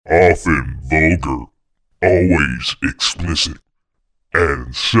Often vulgar, always explicit,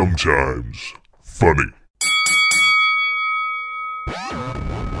 and sometimes funny.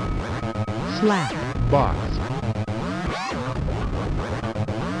 Slap Box.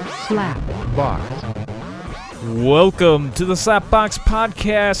 slap Box. Welcome to the Slapbox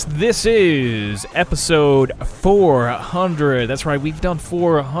Podcast. This is episode 400. That's right, we've done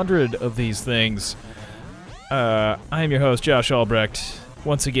 400 of these things. I am your host, Josh Albrecht.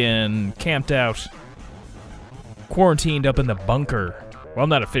 Once again, camped out, quarantined up in the bunker. Well, I'm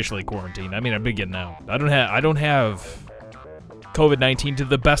not officially quarantined. I mean, I've been getting out. I don't have COVID-19 to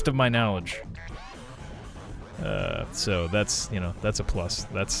the best of my knowledge. So that's a plus.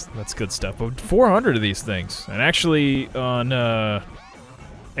 That's good stuff. But 400 of these things, and actually on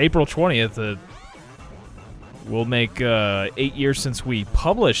April 20th, we'll make 8 years since we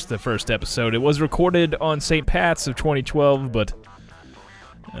published the first episode. It was recorded on St. Pat's of 2012, but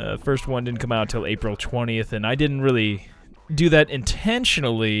the first one didn't come out until April 20th, and I didn't really do that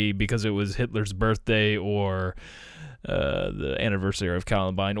intentionally because it was Hitler's birthday or the anniversary of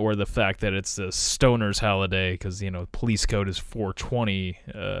Columbine, or the fact that it's the Stoners holiday, because, police code is 420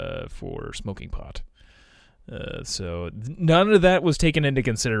 for smoking pot. So none of that was taken into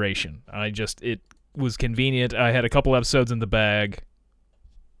consideration. It was convenient. I had a couple episodes in the bag.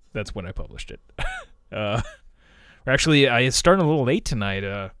 That's when I published it. Actually, I started a little late tonight.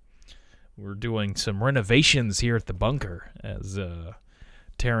 We're doing some renovations here at the bunker, as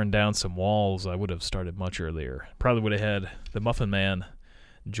tearing down some walls. I would have started much earlier. Probably would have had the Muffin Man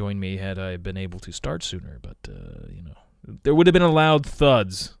join me had I been able to start sooner, but, there would have been loud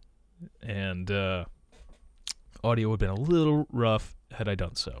thuds, and audio would have been a little rough had I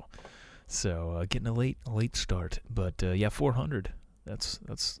done so. So, getting a late start, but, 400. That's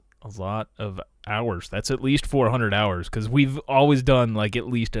a lot of hours. That's at least 400 hours, because we've always done, at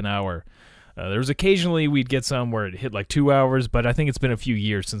least an hour. There's occasionally we'd get some where it hit 2 hours, but I think it's been a few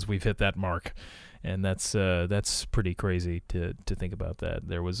years since we've hit that mark, and that's pretty crazy to think about that.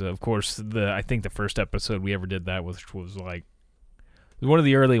 There was, of course, I think the first episode we ever did that was one of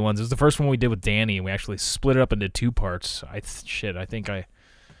the early ones. It was the first one we did with Danny, and we actually split it up into two parts.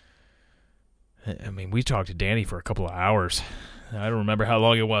 We talked to Danny for a couple of hours. I don't remember how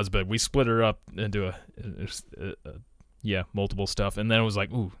long it was, but we split her up into multiple stuff, and then it was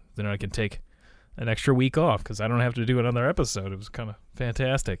then I can take an extra week off because I don't have to do another episode. It was kind of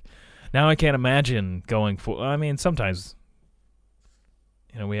fantastic. Now I can't imagine going sometimes,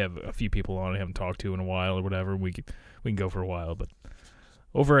 we have a few people on I haven't talked to in a while or whatever. We can go for a while, but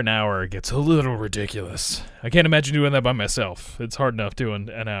over an hour it gets a little ridiculous. I can't imagine doing that by myself. It's hard enough doing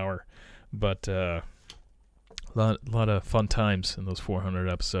an hour, but a lot of fun times in those 400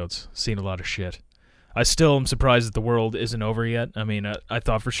 episodes. Seen a lot of shit. I still am surprised that the world isn't over yet. I mean, I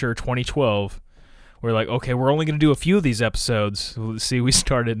thought for sure 2012, we're okay, we're only going to do a few of these episodes. See, we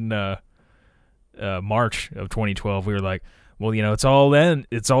started in March of 2012. We were well, it's all going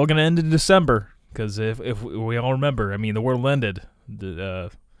to end in December, because if we all remember, the world ended. I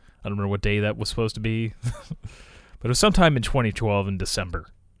don't remember what day that was supposed to be, but it was sometime in 2012 in December.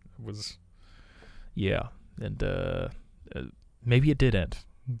 It was, and maybe it did end,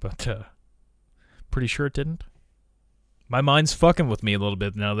 but pretty sure it didn't. My mind's fucking with me a little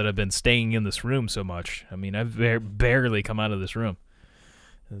bit now that I've been staying in this room so much. I've barely come out of this room.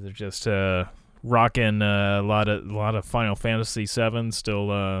 They're just rocking a lot of Final Fantasy VII,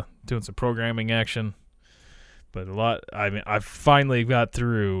 still doing some programming action. But I've finally got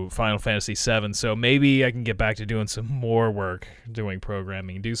through Final Fantasy VII, so maybe I can get back to doing some more work, doing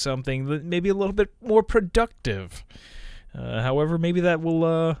programming, do something that maybe a little bit more productive. However, maybe that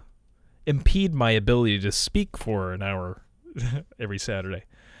will impede my ability to speak for an hour every Saturday.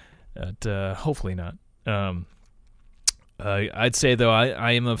 But hopefully not. I'd say, though,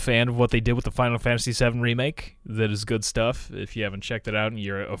 I am a fan of what they did with the Final Fantasy VII remake. That is good stuff. If you haven't checked it out, and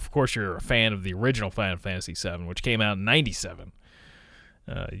you're a fan of the original Final Fantasy VII, which came out in 97.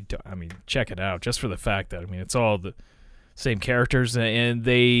 Check it out, just for the fact that, it's all the same characters, and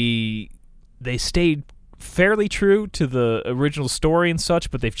they stayed fairly true to the original story and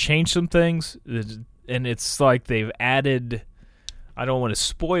such, but they've changed some things, and it's they've added, I don't want to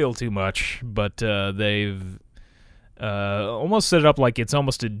spoil too much, but they've almost set it up like it's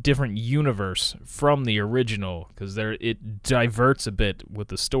almost a different universe from the original, because it diverts a bit with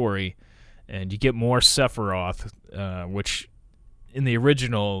the story, and you get more Sephiroth, which in the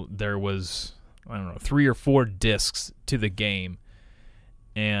original there was, 3 or 4 discs to the game,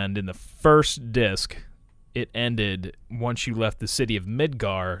 and in the first disc it ended once you left the city of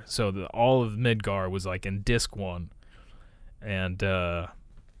Midgar, so all of Midgar was in disc 1, and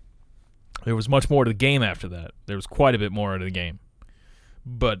There was much more to the game after that. There was quite a bit more to the game.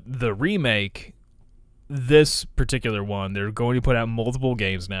 But the remake, this particular one, they're going to put out multiple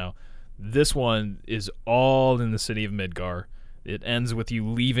games now. This one is all in the city of Midgar. It ends with you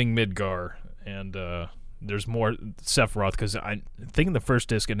leaving Midgar, and there's more Sephiroth, because I think in the first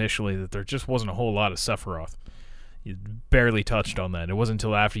disc initially that there just wasn't a whole lot of Sephiroth. You barely touched on that. It wasn't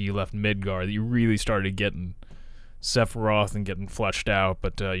until after you left Midgar that you really started getting Sephiroth and getting fleshed out,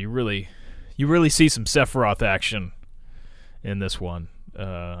 but you really see some Sephiroth action in this one.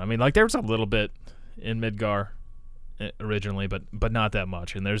 I mean, like, there was a little bit in Midgar originally, but not that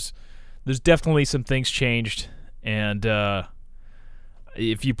much. And there's definitely some things changed. And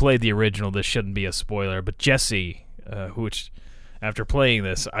if you played the original, this shouldn't be a spoiler. But Jessie, which after playing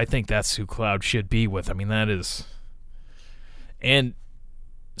this, I think that's who Cloud should be with. I mean, that is. And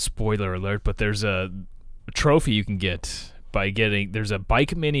spoiler alert, but there's a trophy you can get by getting. There's a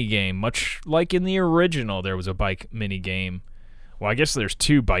bike mini game, much like in the original. There was a bike mini game. Well, I guess there's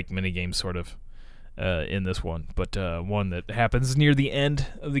two bike mini games sort of in this one, but one that happens near the end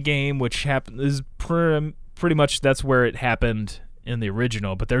of the game, which is pretty much that's where it happened in the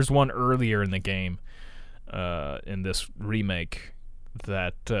original. But there's one earlier in the game in this remake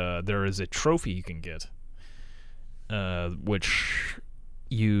that there is a trophy you can get, which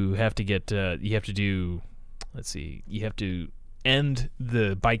you have to get. You have to do. Let's see. You have to end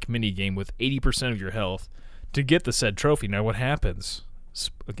the bike mini game with 80% of your health to get the said trophy. Now, what happens?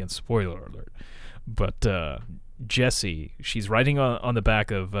 Again, spoiler alert. But Jessie, she's riding on the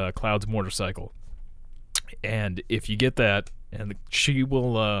back of Cloud's motorcycle, and if you get that, and she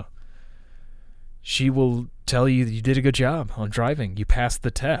will tell you that you did a good job on driving. You passed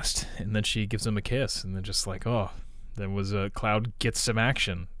the test, and then she gives him a kiss, and then just like, oh, there was Cloud gets some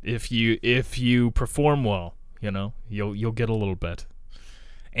action. If you perform well, you'll get a little bit.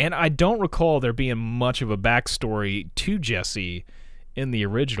 And I don't recall there being much of a backstory to Jessie in the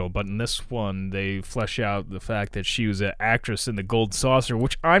original, but in this one they flesh out the fact that she was an actress in the Gold Saucer,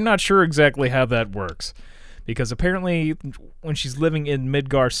 which I'm not sure exactly how that works, because apparently when she's living in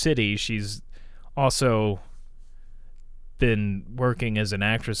Midgar City, she's also been working as an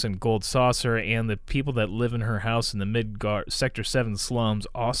actress in Gold Saucer, and the people that live in her house in the Midgar Sector 7 slums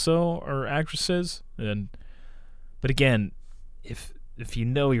also are actresses. But again, if you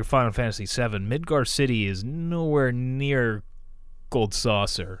know your Final Fantasy VII, Midgar City is nowhere near Gold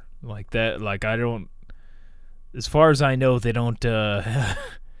Saucer like that. Like, I don't, as far as I know, they don't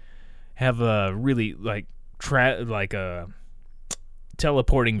have a really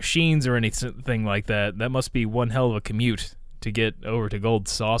teleporting machines or anything like that. That must be one hell of a commute to get over to Gold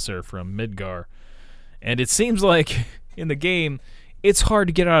Saucer from Midgar. And it seems like in the game, it's hard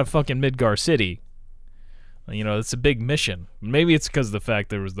to get out of fucking Midgar City. It's a big mission. Maybe it's because of the fact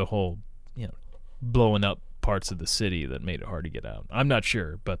there was the whole, blowing up parts of the city that made it hard to get out. I'm not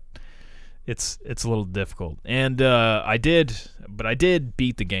sure, but it's a little difficult. And I did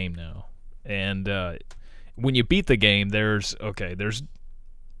beat the game now. And when you beat the game, there's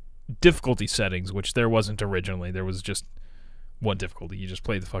difficulty settings, which there wasn't originally. There was just one difficulty. You just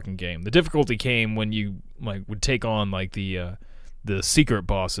played the fucking game. The difficulty came when you would take on the secret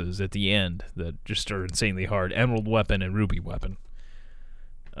bosses at the end that just are insanely hard. Emerald Weapon and Ruby Weapon.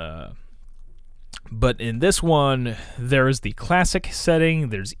 But in this one, there is the classic setting.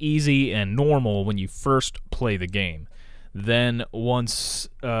 There's easy and normal when you first play the game. Then once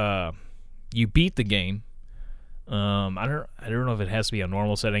you beat the game, I don't know if it has to be a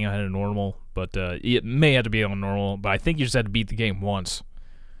normal setting. I had a normal, but it may have to be on normal. But I think you just had to beat the game once,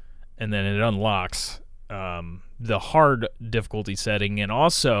 and then it unlocks the hard difficulty setting. And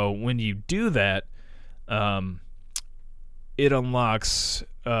also, when you do that, it unlocks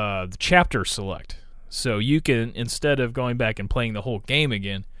the chapter select. So you can, instead of going back and playing the whole game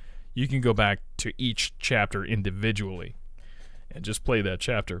again, you can go back to each chapter individually and just play that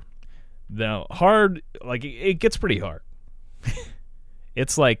chapter. Now, hard, it gets pretty hard.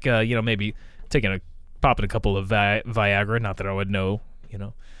 It's like, maybe popping a couple of Viagra, not that I would know,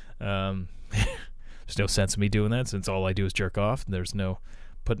 There's no sense in me doing that since all I do is jerk off. And there's no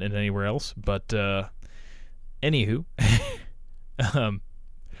putting it anywhere else. But, anywho,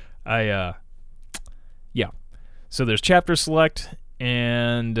 So there's chapter select,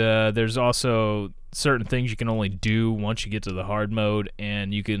 and there's also certain things you can only do once you get to the hard mode,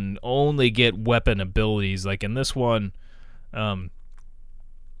 and you can only get weapon abilities. Like in this one, in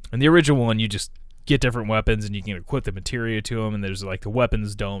the original one, you just get different weapons, and you can equip the materia to them, and there's the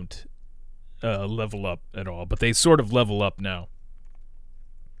weapons don't level up at all, but they sort of level up now.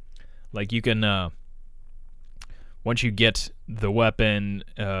 Like you can, once you get the weapon,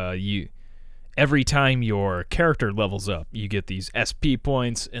 every time your character levels up, you get these SP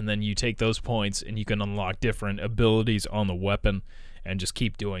points, and then you take those points and you can unlock different abilities on the weapon and just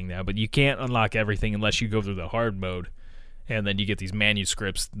keep doing that. But you can't unlock everything unless you go through the hard mode, and then you get these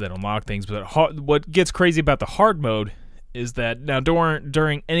manuscripts that unlock things. But what gets crazy about the hard mode is that now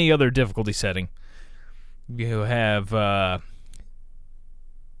during any other difficulty setting, you have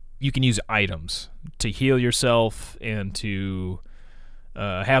you can use items to heal yourself and to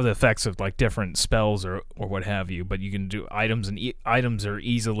have the effects of like different spells or what have you. But you can do items, and items are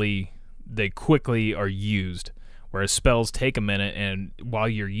they quickly are used, whereas spells take a minute, and while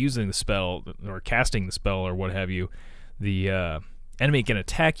you're using the spell or casting the spell or what have you, the enemy can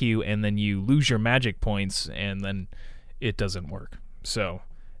attack you, and then you lose your magic points, and then it doesn't work. So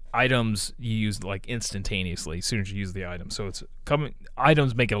items you use like instantaneously as soon as you use the item. So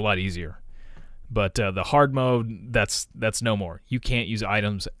items make it a lot easier. But the hard mode, that's no more. You can't use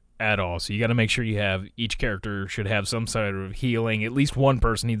items at all. So you got to make sure each character should have some sort of healing. At least one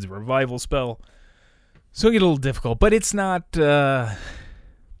person needs a revival spell. So it get a little difficult, but it's not. I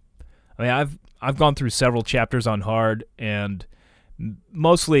mean, I've gone through several chapters on hard, and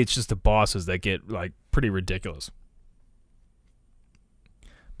mostly it's just the bosses that get like pretty ridiculous.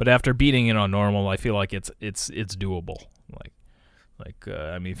 But after beating it on normal, I feel like it's doable.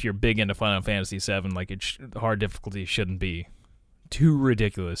 I mean, if you're big into Final Fantasy VII, like hard difficulty shouldn't be too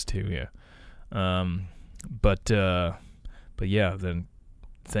ridiculous to you. But yeah, then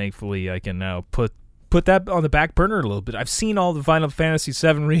thankfully I can now put that on the back burner a little bit. I've seen all the Final Fantasy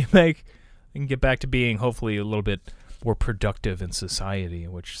VII remake. I can get back to being hopefully a little bit more productive in society,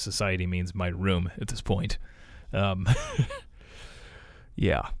 which society means my room at this point.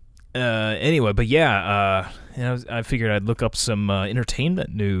 Yeah. Anyway, but yeah, I figured I'd look up some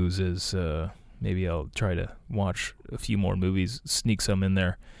entertainment news as maybe I'll try to watch a few more movies, sneak some in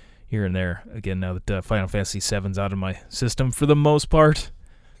there, here and there. Again, now that Final Fantasy VII's out of my system for the most part,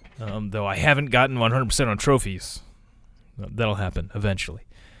 though I haven't gotten 100% on trophies. That'll happen eventually.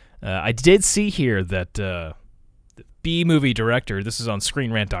 I did see here that the B-movie director, this is on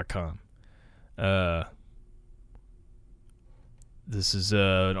ScreenRant.com, this is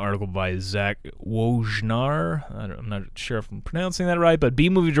an article by Zach Wojnar. I'm not sure if I'm pronouncing that right, but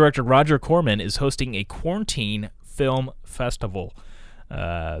B-movie director Roger Corman is hosting a quarantine film festival.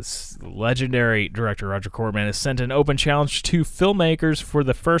 Legendary director Roger Corman has sent an open challenge to filmmakers for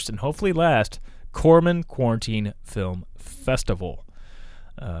the first and hopefully last Corman Quarantine Film Festival.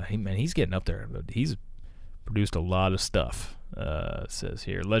 He's getting up there. He's produced a lot of stuff. It says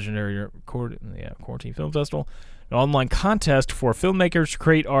here, legendary Quarantine Film Festival. An online contest for filmmakers to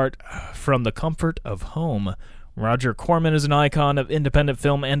create art from the comfort of home. Roger Corman is an icon of independent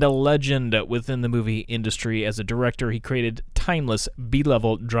film and a legend within the movie industry. As a director, he created timeless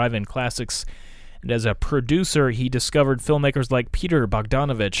B-level drive-in classics. And as a producer, he discovered filmmakers like Peter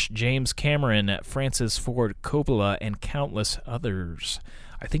Bogdanovich, James Cameron, Francis Ford Coppola, and countless others.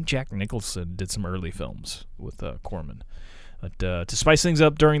 I think Jack Nicholson did some early films with Corman. But to spice things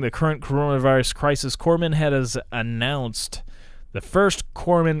up during the current coronavirus crisis, Corman has announced the first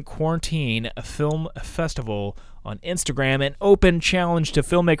Corman Quarantine Film Festival on Instagram, an open challenge to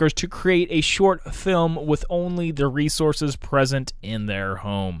filmmakers to create a short film with only the resources present in their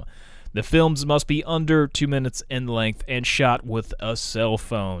home. The films must be under 2 minutes in length and shot with a cell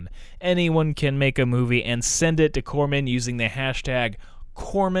phone. Anyone can make a movie and send it to Corman using the hashtag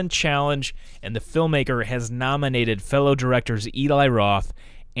Corman Challenge, and the filmmaker has nominated fellow directors Eli Roth,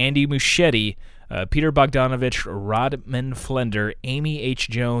 Andy Muschietti, Peter Bogdanovich, Rodman Flender, Amy H.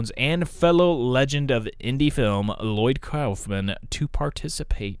 Jones, and fellow legend of indie film Lloyd Kaufman to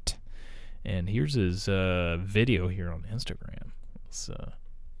participate. And here's his video here on Instagram.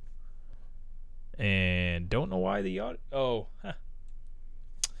 And don't know why the audio... Oh, huh.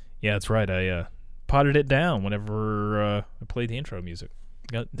 Yeah, that's right. I potted it down whenever I played the intro music.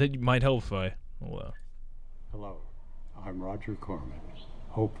 That might help if I... Hello, I'm Roger Corman.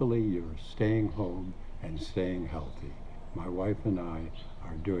 Hopefully you're staying home and staying healthy. My wife and I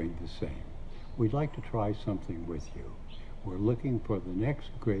are doing the same. We'd like to try something with you. We're looking for the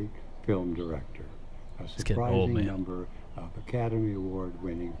next great film director. A surprising number of Academy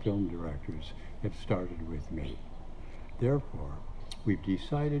Award-winning film directors have started with me. Therefore, we've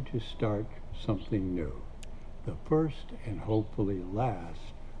decided to start something new. The first and hopefully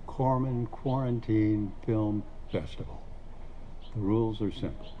last Corman Quarantine Film Festival. The rules are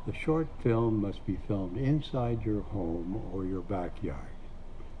simple. The short film must be filmed inside your home or your backyard.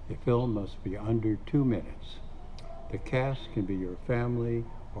 The film must be under 2 minutes. The cast can be your family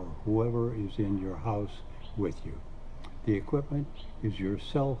or whoever is in your house with you. The equipment is your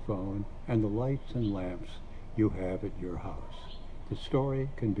cell phone and the lights and lamps you have at your house. The story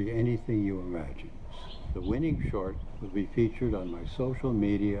can be anything you imagine. The winning short will be featured on my social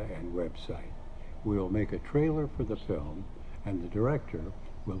media and website. We will make a trailer for the film, and the director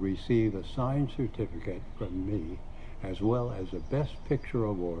will receive a signed certificate from me, as well as a Best Picture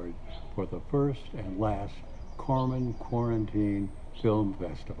award for the first and last Corman Quarantine Film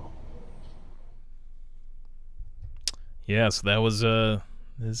Festival. Yes, that was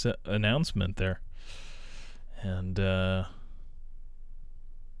his announcement there. And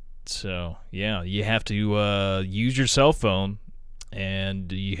so, yeah, you have to use your cell phone,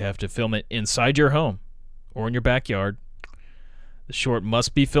 and you have to film it inside your home or in your backyard. The short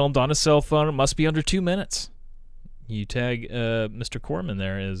must be filmed on a cell phone. It must be under 2 minutes. You tag Mr. Corman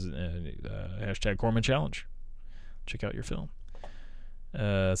there as hashtag Corman Challenge. Check out your film.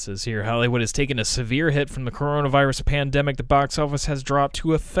 It says here, Hollywood has taken a severe hit from the coronavirus pandemic. The box office has dropped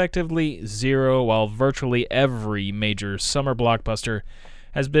to effectively zero, while virtually every major summer blockbuster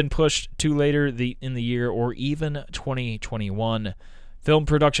has been pushed to later in the year or even 2021. Film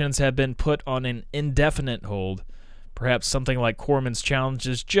productions have been put on an indefinite hold. Perhaps something like Corman's Challenge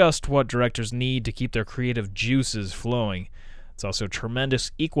is just what directors need to keep their creative juices flowing. It's also a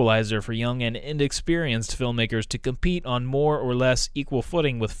tremendous equalizer for young and inexperienced filmmakers to compete on more or less equal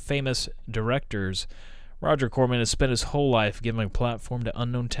footing with famous directors. Roger Corman has spent his whole life giving a platform to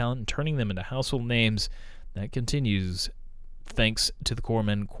unknown talent and turning them into household names. That continues thanks to the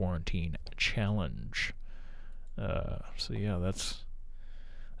Corman Quarantine Challenge. So yeah, that's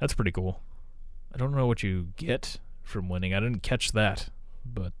pretty cool. I don't know what you get from winning. I didn't catch that,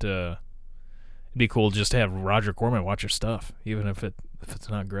 but it'd be cool just to have Roger Corman watch your stuff, even if it's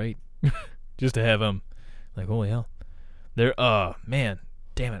not great. Just to have him like, holy hell. There man,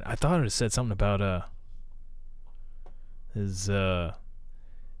 damn it. I thought it said something about his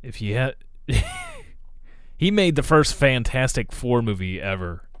if you had he made the first Fantastic Four movie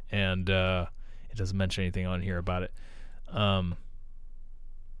ever, and it doesn't mention anything on here about it. I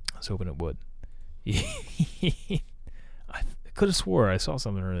was hoping it would. I could have swore I saw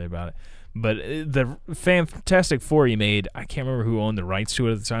something earlier about it. But the Fantastic Four he made, I can't remember who owned the rights to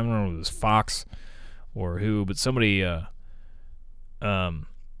it at the time. I don't know if it was Fox or who, but somebody had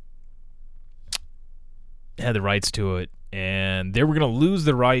the rights to it, and they were going to lose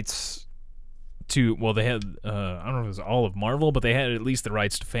the rights to, well, they had, I don't know if it was all of Marvel, but they had at least the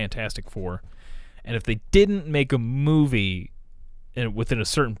rights to Fantastic Four. And if they didn't make a movie within a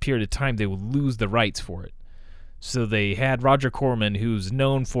certain period of time, they would lose the rights for it. So they had Roger Corman, who's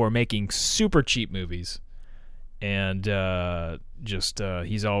known for making super cheap movies, and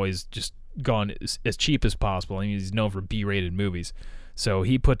he's always just gone as cheap as possible. I mean, he's known for B-rated movies. So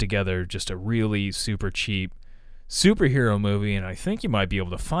he put together just a really super cheap superhero movie, and I think you might be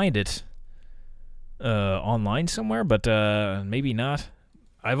able to find it online somewhere, but maybe not.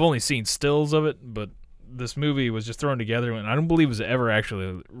 I've only seen stills of it, but this movie was just thrown together, and I don't believe it was ever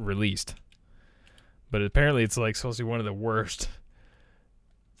actually released. But apparently it's like supposed to be one of the worst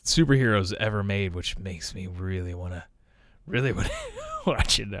superheroes ever made, which makes me really want to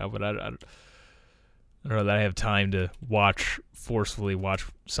watch it now. But I don't know that I have time to forcefully watch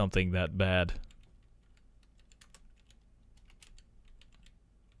something that bad.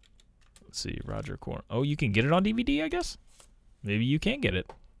 Let's see, Roger Corman. Oh, you can get it on DVD, I guess? Maybe you can get it.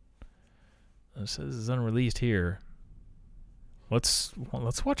 It says it's unreleased here. Let's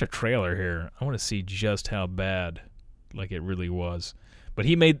watch a trailer here. I want to see just how bad, like, it really was. But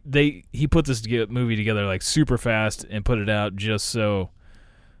he put this movie together like super fast and put it out just so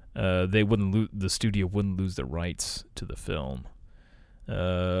the studio wouldn't lose the rights to the film.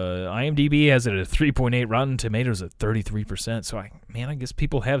 IMDb has it at 3.8, Rotten Tomatoes at 33%. So I guess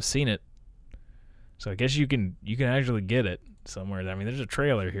people have seen it. So I guess you can actually get it somewhere. I mean, there's a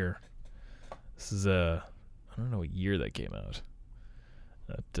trailer here. This is I don't know what year that came out.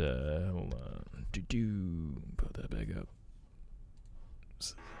 Hold on. Put that back up.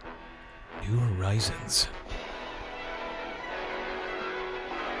 New Horizons.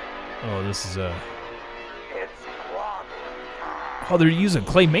 Oh, this is oh, they're using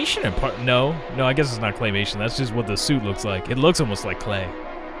claymation in part. No, I guess it's not claymation. That's just what the suit looks like. It looks almost like clay.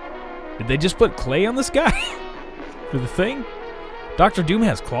 Did they just put clay on this guy for the thing? Dr. Doom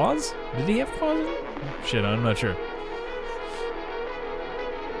has claws? Did he have claws in it? Shit, I'm not sure.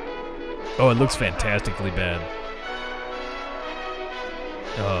 Oh, it looks fantastically bad.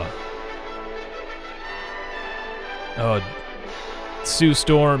 Oh, Sue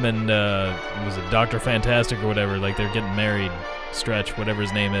Storm and was it Dr. Fantastic or whatever? Like they're getting married. Stretch, whatever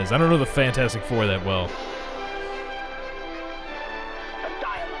his name is. I don't know the Fantastic Four that well.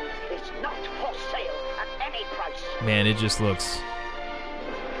 Man, it just looks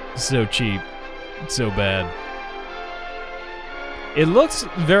so cheap, so bad. It looks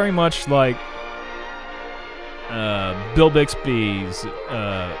very much like Bill Bixby's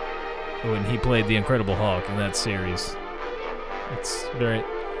when he played the Incredible Hulk in that series. It's very.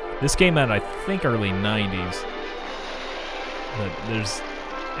 This came out, I think, early '90s, but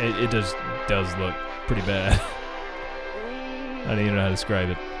it does look pretty bad. I don't even know how to describe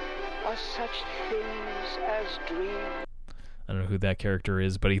it. Are such things as dreams? I don't know who that character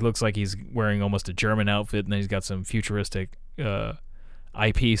is, but he looks like he's wearing almost a German outfit, and then he's got some futuristic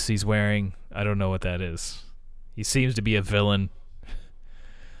eyepiece he's wearing. I don't know what that is. He seems to be a villain.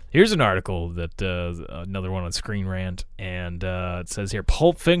 Here's an article that another one on Screen Rant, and it says here,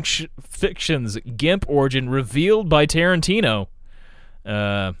 Pulp Fiction's GIMP origin revealed by Tarantino.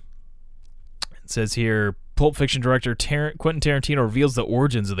 It says here, Pulp Fiction director Quentin Tarantino reveals the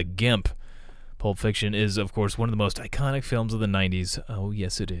origins of the GIMP. Pulp Fiction is, of course, one of the most iconic films of the 90s. Oh,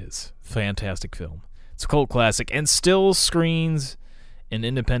 yes, it is. Fantastic film. It's a cult classic and still screens in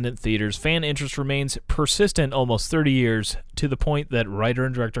independent theaters. Fan interest remains persistent almost 30 years, to the point that writer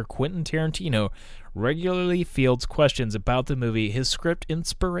and director Quentin Tarantino regularly fields questions about the movie, his script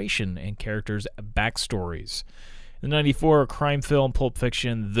inspiration, and characters' backstories. In the 1994 crime film Pulp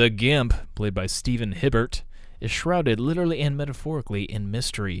Fiction, The Gimp, played by Stephen Hibbert, is shrouded literally and metaphorically in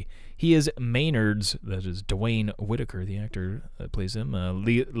mystery. He is Maynard's, that is Dwayne Whitaker, the actor that plays him,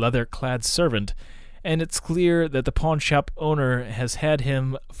 leather-clad servant, and it's clear that the pawn shop owner has had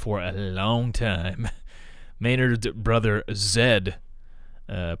him for a long time. Maynard's brother Zed,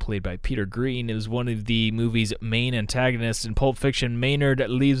 played by Peter Green, is one of the movie's main antagonists. In Pulp Fiction, Maynard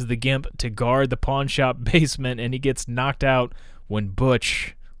leaves the Gimp to guard the pawn shop basement, and he gets knocked out when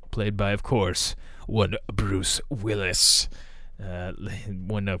Butch, played by, of course, one Bruce Willis,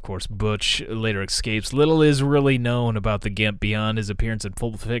 when, of course, Butch later escapes. Little is really known about the Gimp beyond his appearance in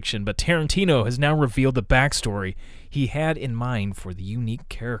Pulp Fiction, but Tarantino has now revealed the backstory he had in mind for the unique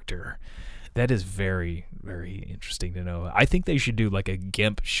character. That is very, very interesting to know. I think they should do like a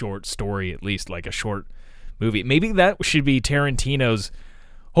Gimp short story, at least like a short movie. Maybe that should be Tarantino's.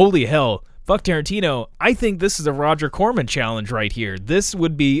 Holy hell, fuck Tarantino. I think this is a Roger Corman challenge right here. This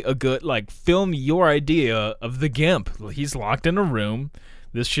would be a good, like, film your idea of the Gimp. He's locked in a room.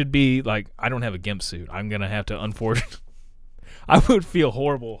 This should be like, I don't have a Gimp suit. I'm going to have to, unfortunately. I would feel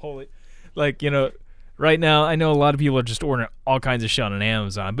horrible. Holy, like, you know, right now, I know a lot of people are just ordering all kinds of shit on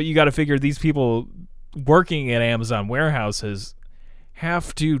Amazon, but you got to figure these people working at Amazon warehouses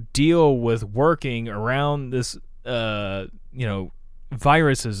have to deal with working around this, you know,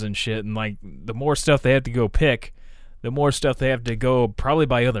 viruses and shit, and like the more stuff they have to go pick, the more stuff they have to go probably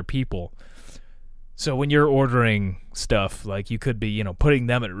by other people. So when you're ordering stuff, like, you could be, you know, putting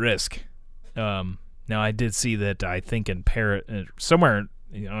them at risk. Now I did see that, I think in Paris, somewhere,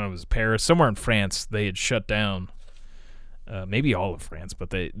 I don't know if it was Paris, somewhere in France, they had shut down, maybe all of France, but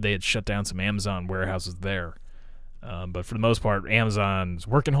they had shut down some Amazon warehouses there. But for the most part, Amazon's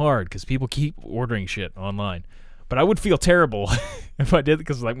working hard because people keep ordering shit online. But I would feel terrible if I did,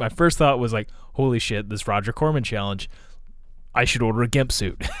 because like my first thought was like, holy shit, this Roger Corman challenge, I should order a Gimp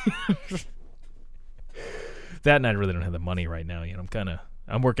suit. That, and I really don't have the money right now. You know,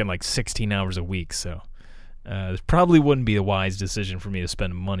 I'm working like 16 hours a week, so this probably wouldn't be a wise decision for me to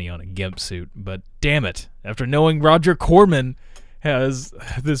spend money on a Gimp suit. But damn it, after knowing Roger Corman has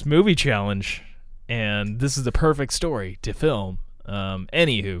this movie challenge, and this is the perfect story to film.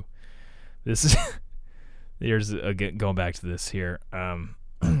 Anywho, this is here's going back to this here.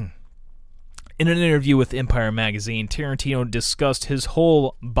 In an interview with Empire Magazine, Tarantino discussed his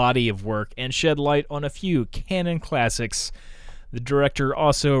whole body of work and shed light on a few canon classics. The director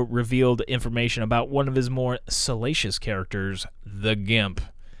also revealed information about one of his more salacious characters, the Gimp.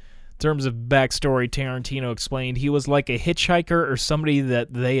 In terms of backstory, Tarantino explained he was like a hitchhiker or somebody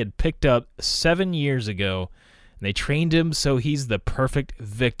that they had picked up 7 years ago, and they trained him so he's the perfect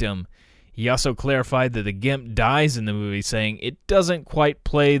victim. He also clarified that the Gimp dies in the movie, saying, "It doesn't quite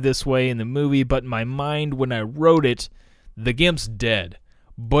play this way in the movie, but in my mind when I wrote it, the Gimp's dead.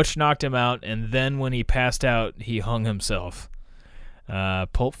 Butch knocked him out, and then when he passed out, he hung himself."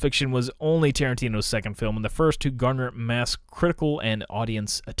 Pulp Fiction was only Tarantino's second film, and the first to garner mass critical and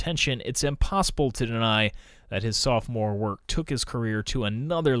audience attention. It's impossible to deny that his sophomore work took his career to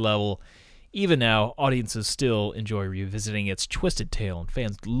another level. Even now, audiences still enjoy revisiting its twisted tale, and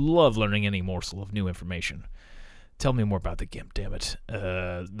fans love learning any morsel of new information. Tell me more about the Gimp, damn it.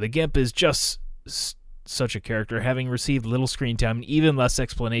 The Gimp is just such a character, having received little screen time and even less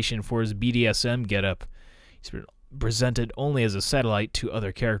explanation for his BDSM getup. He's been presented only as a satellite to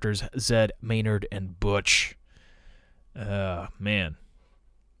other characters, Zed, Maynard, and Butch. Man.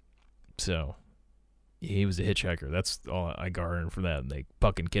 So, he was a hitchhiker. That's all I garnered from that. And they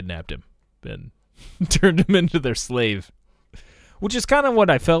fucking kidnapped him and turned him into their slave. Which is kind of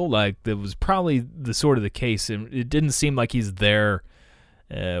what I felt like. That was probably the sort of the case. And it didn't seem like he's there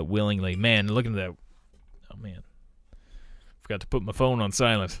willingly. Man, looking at that. Oh, man. Forgot to put my phone on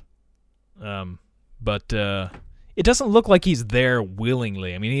silent. But it doesn't look like he's there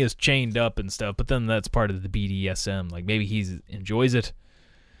willingly. I mean, he is chained up and stuff, but then that's part of the BDSM. Like, maybe he enjoys it.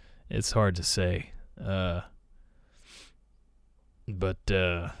 It's hard to say. Oh,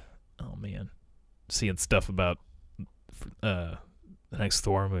 man. Seeing stuff about the next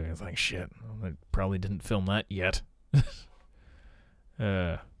Thor movie, I was like, shit, I probably didn't film that yet.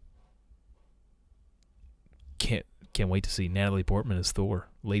 Can't wait to see Natalie Portman as Thor,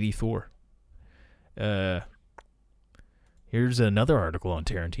 Lady Thor. Here's another article on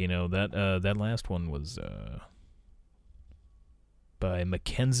Tarantino. That last one was by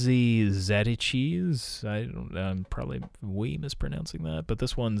Mackenzie Zadichis. I'm probably way mispronouncing that, but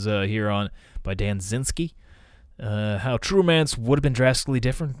this one's here on by Dan Zinsky. How True Romance would have been drastically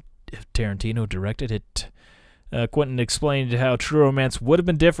different if Tarantino directed it. Quentin explained how True Romance would have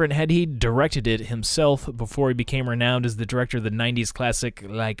been different had he directed it himself before he became renowned as the director of the 90s classic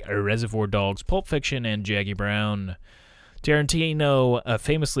like Reservoir Dogs, Pulp Fiction, and Jackie Brown. Tarantino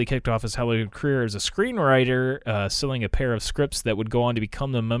famously kicked off his Hollywood career as a screenwriter, selling a pair of scripts that would go on to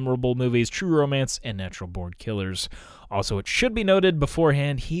become the memorable movies True Romance and Natural Born Killers. Also, it should be noted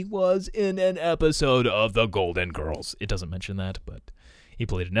beforehand, he was in an episode of The Golden Girls. It doesn't mention that, but he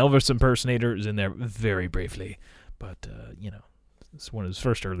played an Elvis impersonator. It was in there very briefly, but, it's one of his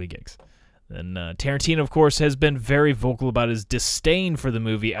first early gigs. And Tarantino, of course, has been very vocal about his disdain for the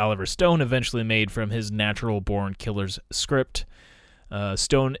movie Oliver Stone eventually made from his Natural Born Killers script.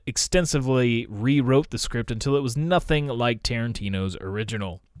 Stone extensively rewrote the script until it was nothing like Tarantino's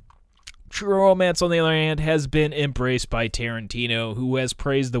original. True Romance, on the other hand, has been embraced by Tarantino, who has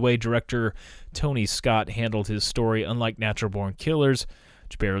praised the way director Tony Scott handled his story. Unlike Natural Born Killers,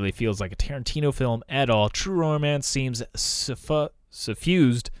 which barely feels like a Tarantino film at all, True Romance seems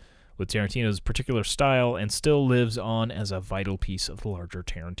suffused with Tarantino's particular style and still lives on as a vital piece of the larger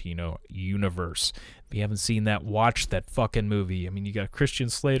Tarantino universe. If you haven't seen that, watch that fucking movie. I mean, you got Christian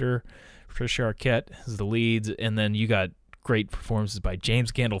Slater, Patricia Arquette as the leads, and then you got great performances by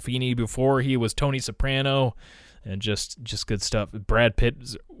James Gandolfini before he was Tony Soprano, and just good stuff. Brad Pitt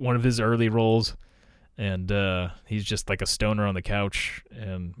is one of his early roles, and he's just like a stoner on the couch,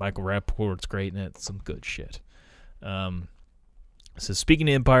 and Michael Rappaport's great in it. Some good shit. So speaking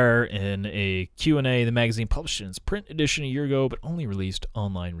to Empire in a Q&A, the magazine published in its print edition a year ago, but only released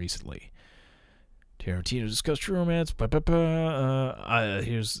online recently. Tarantino discussed True Romance.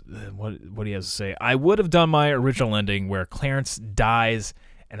 Here's what he has to say. I would have done my original ending where Clarence dies,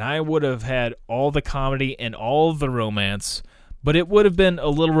 and I would have had all the comedy and all the romance, but it would have been a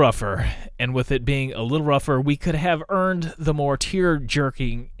little rougher. And with it being a little rougher, we could have earned the more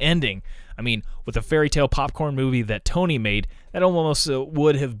tear-jerking ending. I mean, with a fairy tale popcorn movie that Tony made, that almost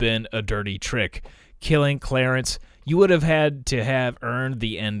would have been a dirty trick. Killing Clarence, you would have had to have earned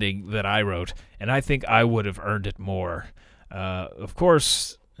the ending that I wrote, and I think I would have earned it more. Of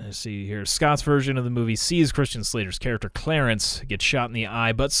course, let's see here, Scott's version of the movie sees Christian Slater's character Clarence get shot in the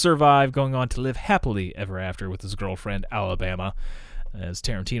eye, but survive, going on to live happily ever after with his girlfriend Alabama. As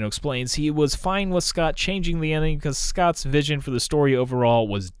Tarantino explains, he was fine with Scott changing the ending because Scott's vision for the story overall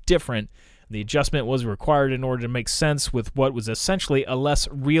was different. The adjustment was required in order to make sense with what was essentially a less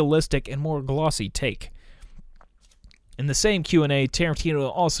realistic and more glossy take. In the same Q&A, Tarantino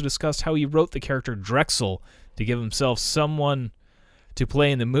also discussed how he wrote the character Drexel to give himself someone to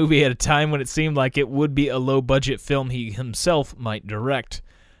play in the movie at a time when it seemed like it would be a low-budget film he himself might direct.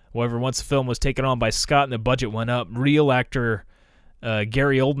 However, once the film was taken on by Scott and the budget went up, real actor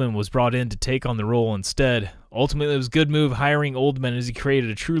Gary Oldman was brought in to take on the role instead. Ultimately, it was a good move hiring Oldman as he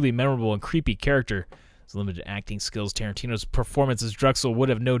created a truly memorable and creepy character. His limited acting skills, Tarantino's performance as Drexel would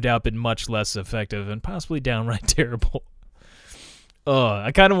have no doubt been much less effective and possibly downright terrible.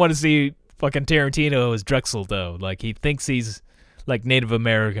 I kind of want to see fucking Tarantino as Drexel, though. Like, he thinks he's, like, Native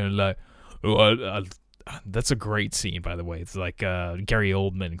American. Like, that's a great scene, by the way. It's like Gary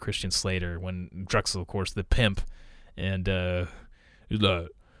Oldman and Christian Slater when Drexel, of course, the pimp, and he's like,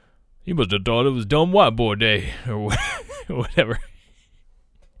 he must have thought it was dumb white boy day, or whatever.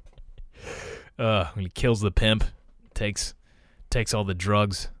 When he kills the pimp, takes all the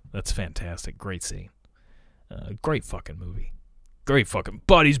drugs. That's fantastic. Great scene. Great fucking movie. Great fucking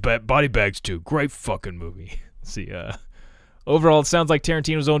body bags too. Great fucking movie. Let's see. Overall, it sounds like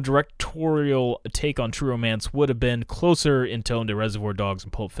Tarantino's own directorial take on True Romance would have been closer in tone to Reservoir Dogs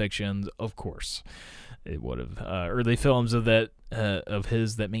and Pulp Fiction. Of course, it would have. Early films of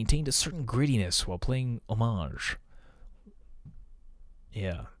his that maintained a certain grittiness while playing homage.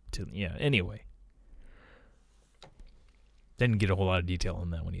 Yeah. Anyway, didn't get a whole lot of detail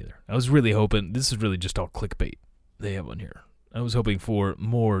on that one either. I was really hoping this is really just all clickbait they have on here. I was hoping for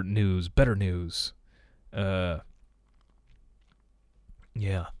more news, better news. Yeah.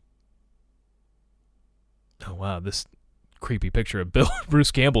 Oh wow, this creepy picture of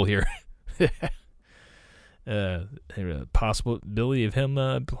Bruce Campbell here. Possibility of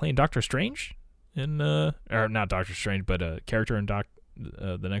him playing Doctor Strange in or not Doctor Strange, but a character in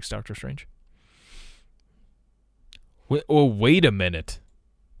the next Doctor Strange. Wait a minute.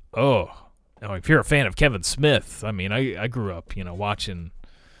 Oh, if you're a fan of Kevin Smith, I mean, I grew up, watching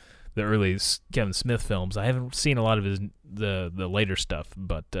the early Kevin Smith films. I haven't seen a lot of the later stuff,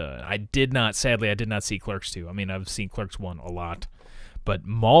 but I did not see Clerks 2. I mean, I've seen Clerks 1 a lot, but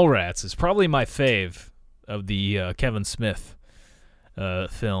Mallrats is probably my fave of the Kevin Smith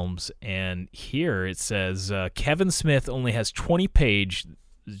films. And here it says Kevin Smith only has 20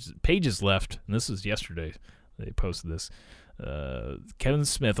 pages left, and this is yesterday they posted this. Kevin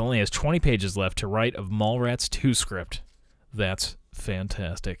Smith only has 20 pages left to write of Mallrats 2 script. That's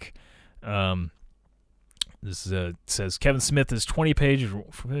fantastic. This says Kevin Smith has 20 pages,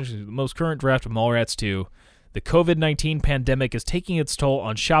 finishes the most current draft of Mallrats 2. The COVID-19 pandemic is taking its toll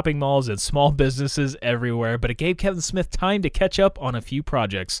on shopping malls and small businesses everywhere, but it gave Kevin Smith time to catch up on a few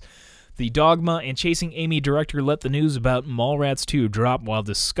projects. The Dogma and Chasing Amy director let the news about Mallrats 2 drop while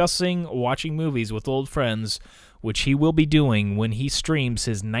discussing watching movies with old friends, which he will be doing when he streams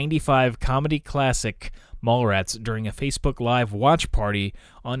his 95 comedy classic Mallrats during a Facebook Live watch party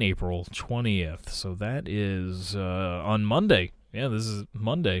on April 20th. So that is on Monday. Yeah, this is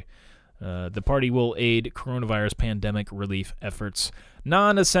Monday. The party will aid coronavirus pandemic relief efforts.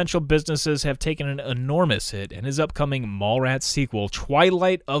 Non-essential businesses have taken an enormous hit, and his upcoming Mallrats sequel,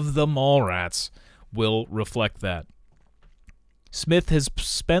 Twilight of the Mallrats, will reflect that. Smith has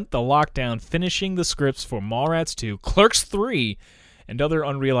spent the lockdown finishing the scripts for Mallrats 2, Clerks 3, and other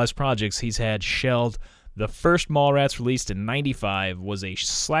unrealized projects he's had shelved. The first Mallrats, released in '95, was a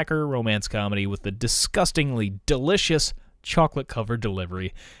slacker romance comedy with the disgustingly delicious chocolate-covered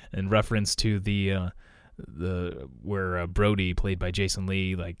delivery, in reference to the where Brody, played by Jason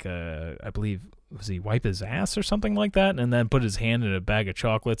Lee, I believe, was he wipe his ass or something like that, and then put his hand in a bag of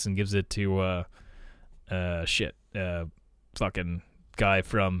chocolates and gives it to fucking guy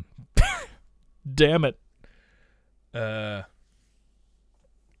from damn it,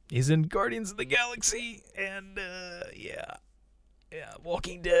 he's in Guardians of the Galaxy and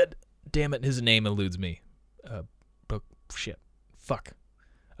Walking Dead. Damn it, his name eludes me. Fuck.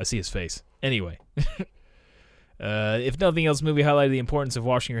 I see his face. Anyway. If nothing else, the movie highlighted the importance of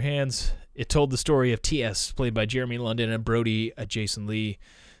washing your hands. It told the story of T.S., played by Jeremy London, and Brody, Jason Lee,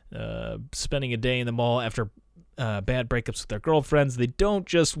 spending a day in the mall after bad breakups with their girlfriends. They don't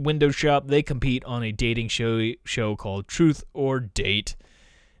just window shop, they compete on a dating show called Truth or Date.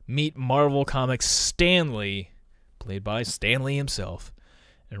 Meet Marvel Comics Stan Lee, played by Stan Lee himself,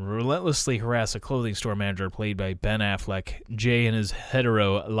 and relentlessly harass a clothing store manager played by Ben Affleck. Jay and his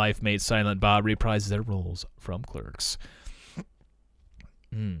hetero life mate Silent Bob reprise their roles from Clerks.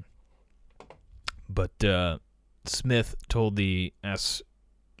 But Smith told the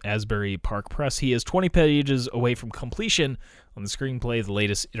Asbury Park Press he is 20 pages away from completion on the screenplay, the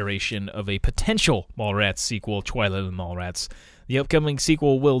latest iteration of a potential Mallrats sequel, Twilight of the Mallrats. The upcoming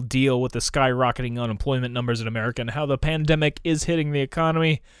sequel will deal with the skyrocketing unemployment numbers in America and how the pandemic is hitting the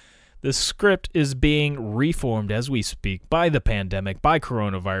economy. The script is being reformed as we speak by the pandemic, by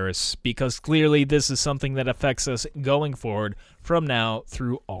coronavirus, because clearly this is something that affects us going forward from now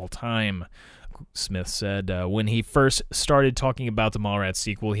through all time. Smith said when he first started talking about the Mallrats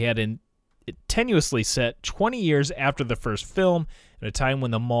sequel, he had it tenuously set 20 years after the first film, at a time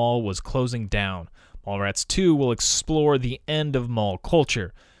when the mall was closing down. Mallrats 2 will explore the end of mall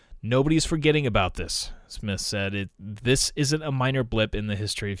culture. Nobody's forgetting about this, Smith said. This isn't a minor blip in the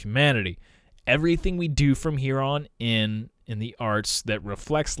history of humanity. Everything we do from here on in the arts that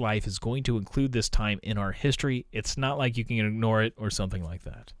reflects life is going to include this time in our history. It's not like you can ignore it or something like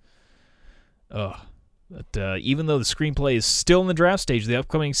that. But even though the screenplay is still in the draft stage, the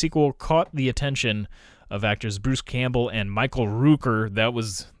upcoming sequel caught the attention of actors Bruce Campbell and Michael Rooker. That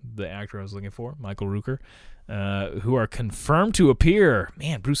was the actor I was looking for, Michael Rooker, who are confirmed to appear.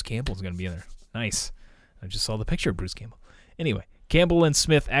 Man, Bruce Campbell's going to be in there. Nice. I just saw the picture of Bruce Campbell. Anyway, Campbell and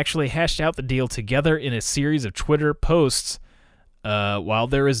Smith actually hashed out the deal together in a series of Twitter posts. While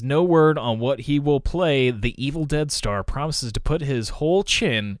there is no word on what he will play, the Evil Dead star promises to put his whole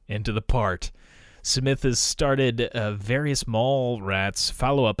chin into the part. Smith has started various Mallrats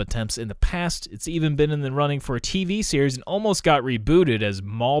follow-up attempts in the past. It's even been in the running for a TV series and almost got rebooted as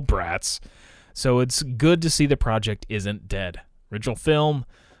Mallbrats. So it's good to see the project isn't dead. Original film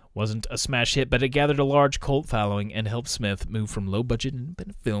wasn't a smash hit, but it gathered a large cult following and helped Smith move from low-budget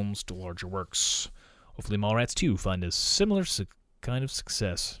independent films to larger works. Hopefully Mallrats 2 find a similar kind of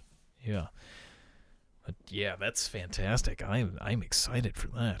success. Yeah. But yeah, that's fantastic. I'm excited for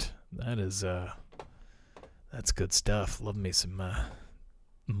that. That is that's good stuff. Love me some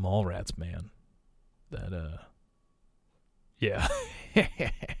Mallrats, man. That yeah.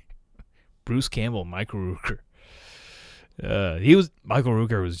 Bruce Campbell, Michael Rooker. Michael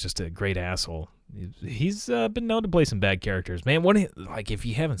Rooker was just a great asshole. He's been known to play some bad characters, man. If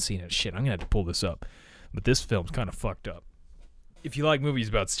you haven't seen it, shit, I'm gonna have to pull this up. But this film's kind of fucked up. If you like movies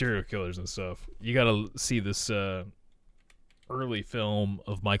about serial killers and stuff, you gotta see this early film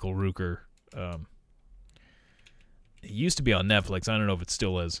of Michael Rooker. It used to be on Netflix. I don't know if it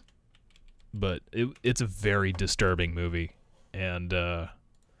still is, but it's a very disturbing movie, and I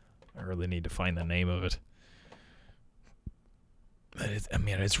really need to find the name of it.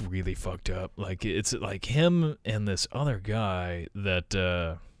 It's really fucked up. Like, it's like him and this other guy that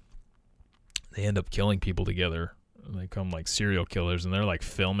they end up killing people together. They become like serial killers, and they're like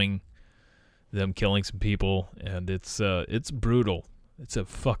filming them killing some people, and it's brutal. It's a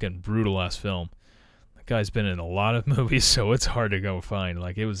fucking brutal ass film. That guy's been in a lot of movies, so it's hard to go find.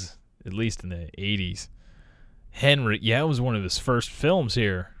 Like, it was at least in the 80s. Henry, yeah, it was one of his first films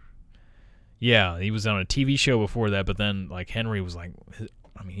here. Yeah, he was on a TV show before that, but then, like, Henry was like,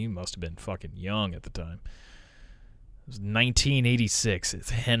 he must have been fucking young at the time. It was 1986.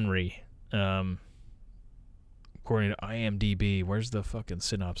 It's Henry. According to IMDb, where's the fucking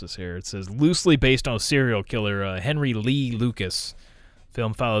synopsis here? It says, loosely based on a serial killer, Henry Lee Lucas.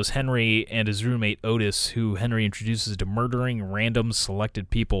 Film follows Henry and his roommate Otis, who Henry introduces to murdering random selected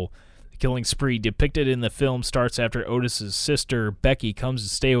people. The killing spree depicted in the film starts after Otis's sister, Becky, comes to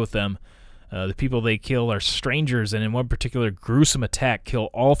stay with them. The people they kill are strangers, and in one particular gruesome attack, kill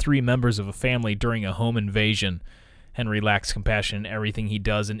all 3 members of a family during a home invasion. Henry lacks compassion in everything he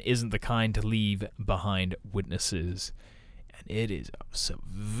does and isn't the kind to leave behind witnesses. And it is a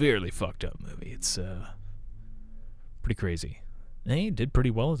severely fucked up movie. It's pretty crazy. And it did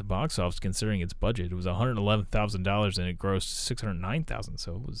pretty well at the box office considering its budget. It was $111,000 and it grossed $609,000.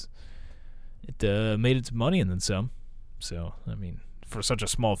 So it made its money and then some. So for such a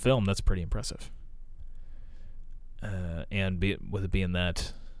small film, that's pretty impressive. With it being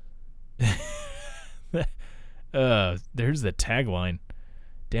that, there's the tagline.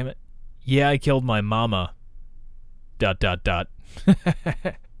 Damn it! Yeah, I killed my mama. ...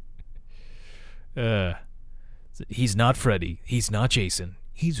 He's not Freddy. He's not Jason.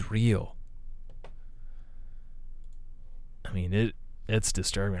 He's real. It's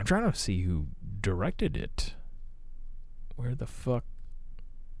disturbing. I'm trying to see who directed it. Where the fuck?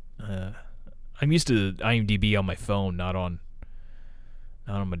 I'm used to IMDb on my phone, not on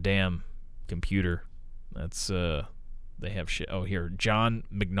my damn computer. That's they have shit. Oh, here, John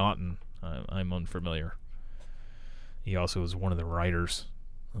McNaughton. I'm unfamiliar. He also was one of the writers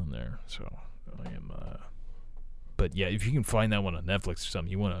on there. So I am. But yeah, if you can find that one on Netflix or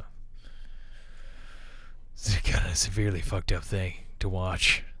something, you wanna. It's kind of a severely fucked up thing to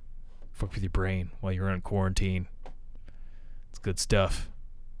watch. Fuck with your brain while you're on quarantine. It's good stuff.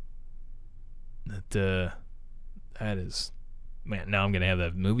 That is, man. Now I'm gonna have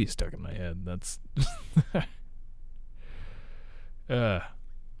that movie stuck in my head. That's, yeah,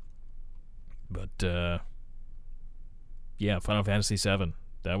 Final Fantasy VII.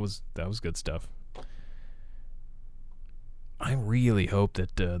 That was good stuff. I really hope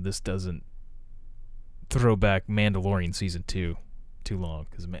that this doesn't throw back Mandalorian Season 2 too long,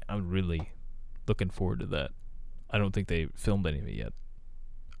 because I'm really looking forward to that. I don't think they filmed any of it yet.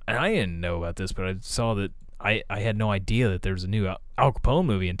 And I didn't know about this, but I saw that I had no idea that there was a new Al Capone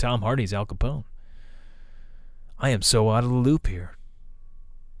movie, and Tom Hardy's Al Capone. I am so out of the loop here.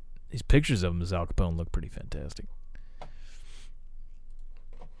 These pictures of him as Al Capone look pretty fantastic.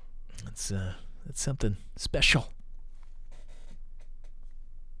 That's something special.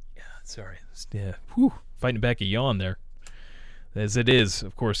 Yeah, sorry. Yeah, whew, fighting back a yawn there. As it is,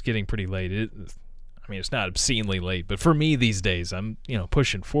 of course, getting pretty late. It's not obscenely late, but for me these days, I'm,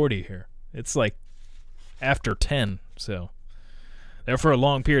 pushing 40 here. It's like after 10, so. There for a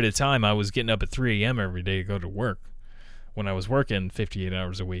long period of time, I was getting up at 3 a.m. every day to go to work when I was working 58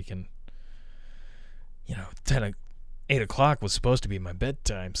 hours a week, and, 10 8 o'clock was supposed to be my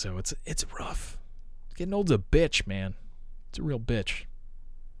bedtime, so it's rough. Getting old's a bitch, man. It's a real bitch.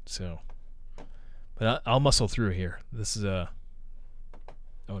 So, but I'll muscle through here. This is oh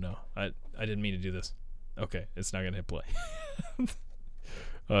no, I didn't mean to do this. Okay, it's not gonna hit play.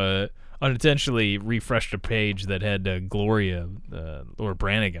 Unintentionally refreshed a page that had Gloria or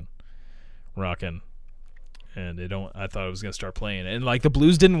Brannigan rocking, and I thought it was gonna start playing, and like the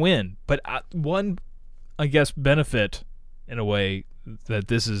Blues didn't win, but one, I guess, benefit in a way that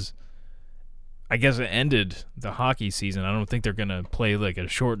this is, I guess, it ended the hockey season. I don't think they're gonna play like a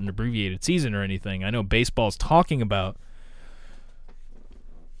short and abbreviated season or anything. I know baseball's talking about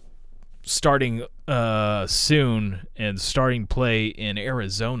starting soon and starting play in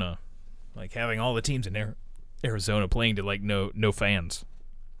Arizona, like having all the teams in Arizona playing to like no fans.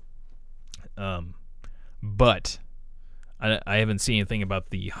 But I haven't seen anything about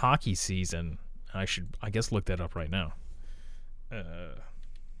the hockey season. I guess look that up right now.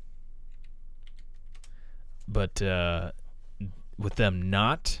 But with them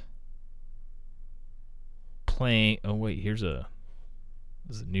not playing, oh wait, there's a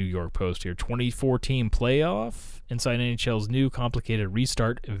New York Post here. 2014 playoff inside NHL's new complicated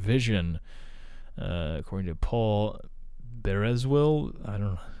restart vision. According to Paul Bereswil, I don't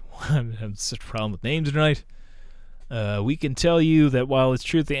know. I'm having such a problem with names tonight. We can tell you that while it's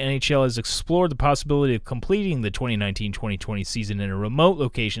true the NHL has explored the possibility of completing the 2019-2020 season in a remote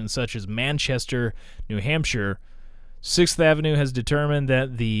location such as Manchester, New Hampshire, 6th Avenue has determined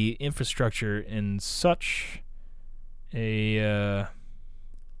that the infrastructure in such a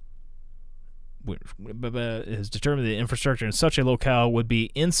locale would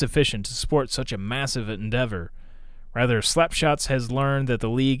be insufficient to support such a massive endeavor. Rather, Slapshots has learned that the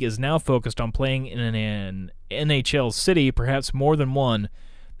league is now focused on playing in an NHL city, perhaps more than one,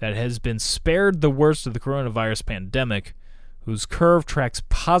 that has been spared the worst of the coronavirus pandemic, whose curve tracks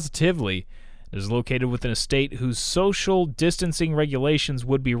positively, and is located within a state whose social distancing regulations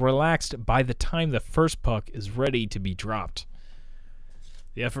would be relaxed by the time the first puck is ready to be dropped.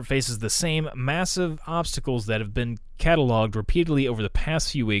 The effort faces the same massive obstacles that have been cataloged repeatedly over the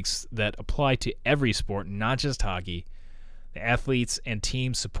past few weeks that apply to every sport, not just hockey. The athletes and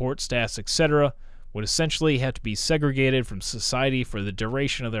team support staffs, etc., would essentially have to be segregated from society for the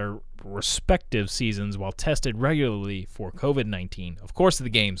duration of their respective seasons while tested regularly for COVID-19. Of course, the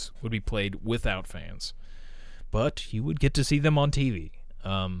games would be played without fans, but you would get to see them on TV.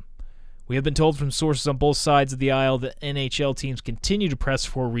 We have been told from sources on both sides of the aisle that NHL teams continue to press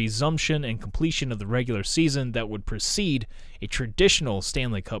for resumption and completion of the regular season that would precede a traditional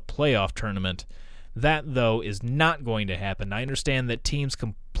Stanley Cup playoff tournament. That, though, is not going to happen. I understand that teams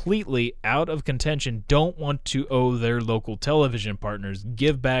completely out of contention don't want to owe their local television partners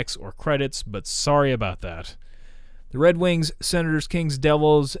givebacks or credits, but sorry about that. The Red Wings, Senators, Kings,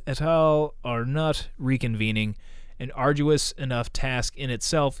 Devils, et al. Are not reconvening. An arduous enough task in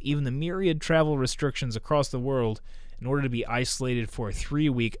itself, even the myriad travel restrictions across the world in order to be isolated for a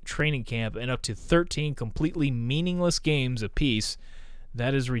 3-week training camp and up to 13 completely meaningless games apiece.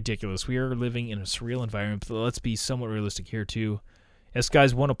 That is ridiculous. We are living in a surreal environment, but let's be somewhat realistic here too. Yes,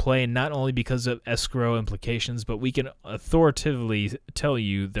 guys want to play, and not only because of escrow implications, but we can authoritatively tell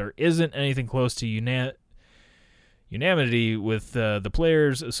you there isn't anything close to unanimity with the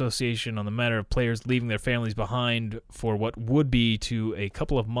Players Association on the matter of players leaving their families behind for what would be to a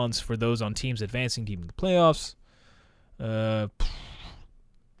couple of months for those on teams advancing to the playoffs.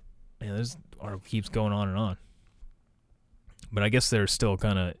 This article keeps going on and on. But I guess they're still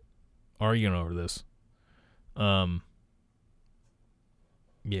kind of arguing over this.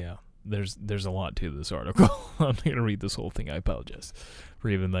 Yeah, there's a lot to this article. I'm not going to read this whole thing. I apologize for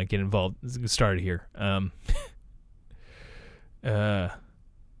even getting involved. Let's get started here.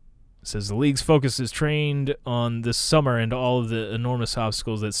 Says the league's focus is trained on this summer and all of the enormous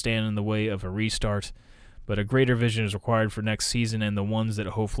obstacles that stand in the way of a restart, but a greater vision is required for next season and the ones that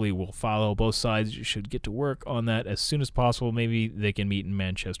hopefully will follow. Both sides should get to work on that as soon as possible. Maybe they can meet in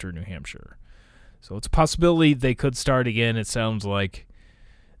Manchester, New Hampshire. So it's a possibility they could start again. It sounds like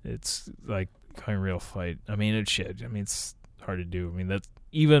it's like kind of real fight. I mean, it's shit. I mean, it's hard to do. I mean, that's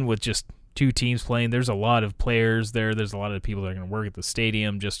even with just two teams playing. There's a lot of players there. There's a lot of people that are going to work at the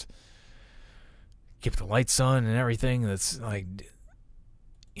stadium. Just keep the lights on and everything. That's like,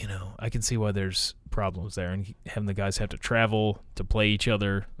 I can see why there's problems there, and having the guys have to travel to play each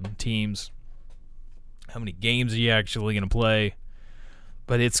other and teams. How many games are you actually going to play?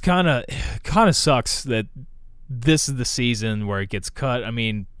 But it's kind of sucks that this is the season where it gets cut. I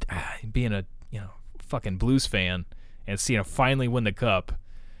mean, being a fucking Blues fan and seeing it finally win the cup,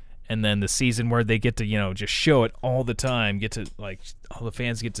 and then the season where they get to, just show it all the time, get to, like, all the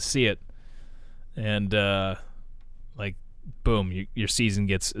fans get to see it, and, boom, your season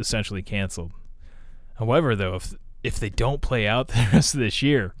gets essentially canceled. However, though, if they don't play out the rest of this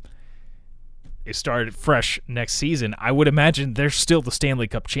year, they start fresh next season, I would imagine they're still the Stanley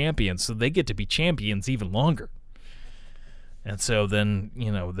Cup champions, so they get to be champions even longer. And so then,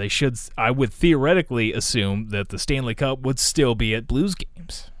 I would theoretically assume that the Stanley Cup would still be at Blues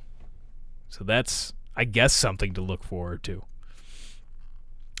games. So that's, I guess, something to look forward to.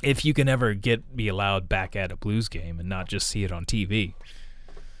 If you can ever be allowed back at a Blues game and not just see it on TV.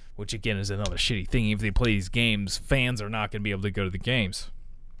 Which, again, is another shitty thing. If they play these games, fans are not going to be able to go to the games.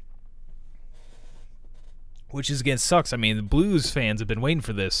 Which, again, sucks. I mean, the Blues fans have been waiting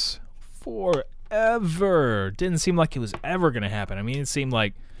for this forever. Didn't seem like it was ever going to happen. I mean, it seemed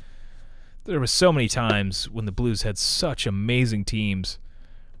like there were so many times when the Blues had such amazing teams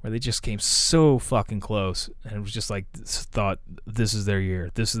where they just came so fucking close, and it was just like, thought, this is their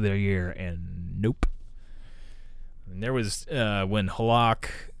year, and nope. And there was when Halak,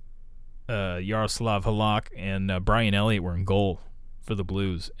 Yaroslav Halak, and Brian Elliott were in goal for the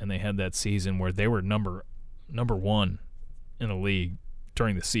Blues, and they had that season where they were number one in the league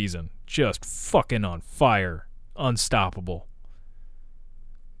during the season, just fucking on fire, unstoppable.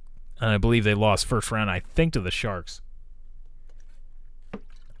 And I believe they lost first round, I think, to the Sharks.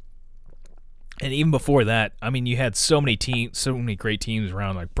 And even before that, I mean, you had so many great teams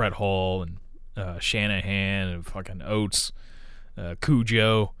around, like Brett Hull and Shanahan and fucking Oates,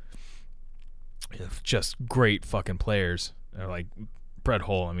 Cujo, just great fucking players. Like Brett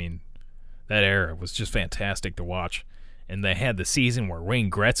Hull, I mean, that era was just fantastic to watch. And they had the season where Wayne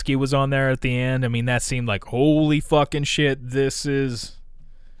Gretzky was on there at the end. I mean, that seemed like, holy fucking shit, this is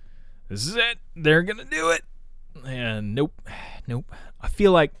it. They're going to do it. And nope. I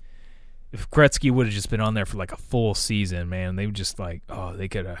feel like if Gretzky would have just been on there for like a full season, man, they would just like, they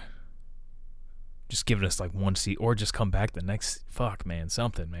could have just given us like one seat or just come back the next,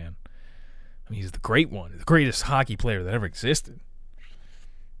 something, man. I mean, he's the greatest hockey player that ever existed.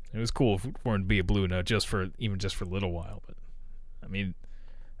 It was cool for him to be a Blue, not just for a little while. But I mean,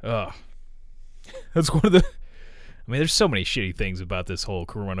 that's one of the. I mean, there's so many shitty things about this whole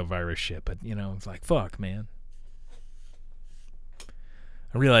coronavirus shit, but it's like, fuck, man.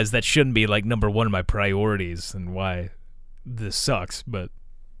 I realize that shouldn't be like number one of my priorities and why this sucks, but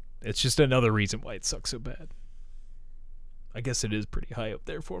it's just another reason why it sucks so bad. I guess it is pretty high up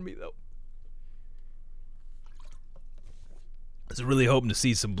there for me, though. I was really hoping to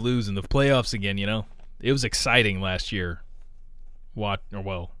see some Blues in the playoffs again, It was exciting last year. I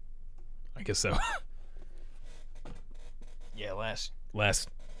guess so. Yeah, last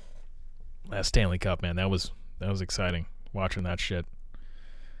Stanley Cup, man, that was exciting, watching that shit.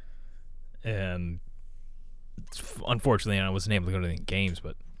 And unfortunately, I wasn't able to go to any games,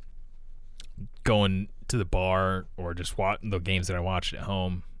 but going to the bar or just watching the games that I watched at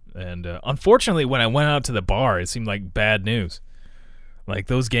home. And unfortunately, when I went out to the bar, it seemed like bad news. Like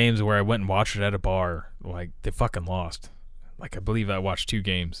those games where I went and watched it at a bar, like they fucking lost. Like I believe I watched 2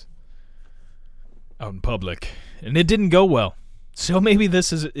 games out in public, and it didn't go well. So maybe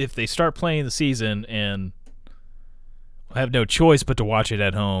this is, if they start playing the season and I have no choice but to watch it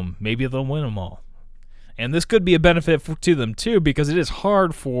at home, maybe they'll win them all. And this could be a benefit to them too, because it is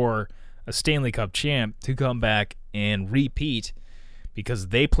hard for a Stanley Cup champ to come back and repeat, because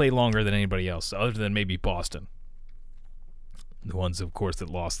they play longer than anybody else, other than maybe Boston. The ones, of course, that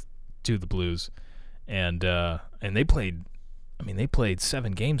lost to the Blues. And they played,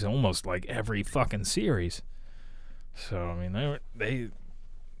 7 games almost like every fucking series. So, I mean,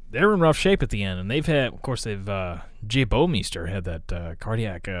 they're in rough shape at the end. And they've had, of course, Jay Bouwmeester had that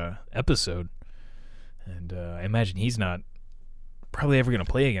cardiac episode. And I imagine he's not probably ever going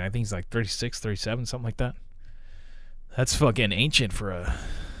to play again. I think he's like 36, 37, something like that. That's fucking ancient for a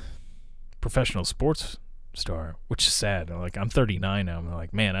professional sports star, which is sad. Like, I'm 39 now. I'm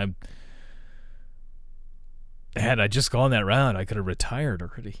like, man, had I just gone that route, I could have retired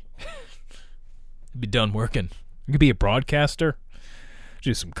already. Be done working. I could be a broadcaster,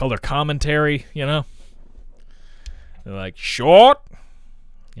 do some color commentary, They're like, short.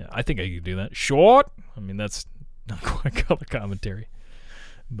 Yeah, I think I could do that. Short. I mean, that's not quite color commentary.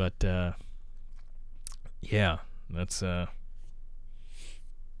 But, yeah, that's, I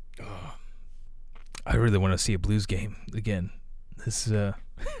really want to see a Blues game again. This,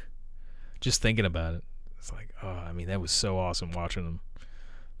 just thinking about it, it's like, that was so awesome watching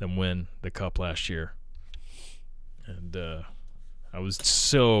them win the Cup last year. And, I was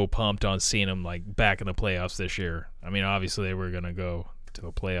so pumped on seeing them, like, back in the playoffs this year. I mean, obviously they were going to go to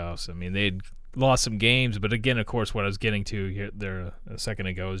the playoffs. I mean, they'd lost some games, but again, of course, what I was getting to here there a second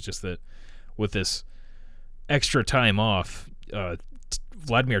ago is just that with this extra time off,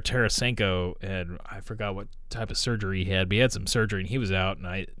 Vladimir Tarasenko had, I forgot what type of surgery he had, but he had some surgery and he was out,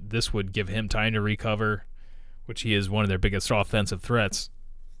 and this would give him time to recover, which he is one of their biggest offensive threats,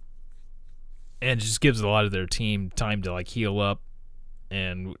 and it just gives a lot of their team time to like heal up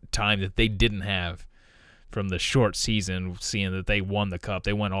and time that they didn't have from the short season, seeing that they won the cup.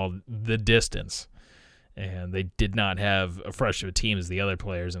 They went all the distance, and they did not have a fresh of a team as the other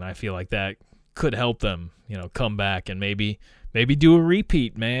players, and I feel like that could help them, come back and maybe do a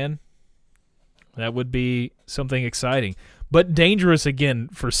repeat, man. That would be something exciting. But dangerous again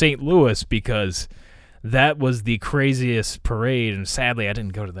for St. Louis, because that was the craziest parade, and sadly I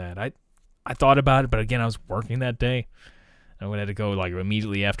didn't go to that. I thought about it, but again, I was working that day. I would have to go like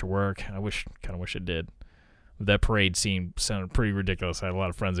immediately after work. I kind of wish it did. That parade sounded pretty ridiculous. I had a lot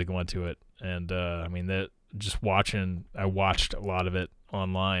of friends that went to it, and I watched a lot of it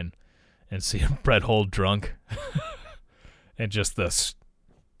online, and seeing Brett Hull drunk, and just the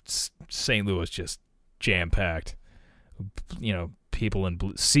St. Louis just jam packed. People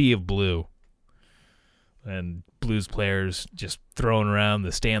in sea of blue, and Blues players just throwing around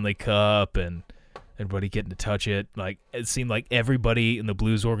the Stanley Cup and everybody getting to touch it. Like, it seemed like everybody in the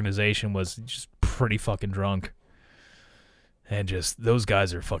Blues organization was just pretty fucking drunk. And just, those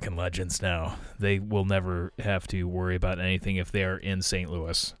guys are fucking legends now. They will never have to worry about anything if they are in St.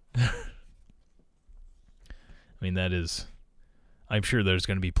 Louis. I mean, I'm sure there's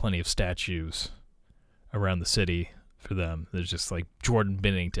going to be plenty of statues around the city for them. There's just like Jordan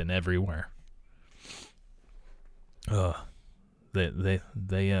Binnington everywhere. They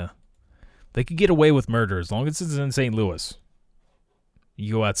could get away with murder as long as it's in St. Louis.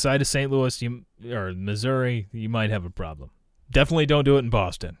 You go outside of St. Louis or Missouri, you might have a problem. Definitely don't do it in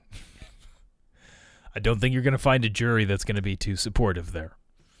Boston. I don't think you're going to find a jury that's going to be too supportive there.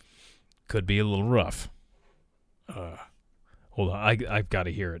 Could be a little rough. Hold on, I've got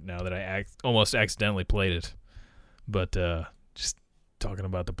to hear it now that I almost accidentally played it. But just talking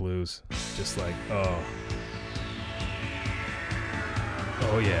about the Blues, just like, oh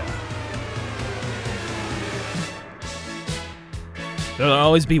yeah. There'll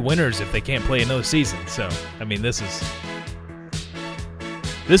always be winners if they can't play another season. So, I mean, this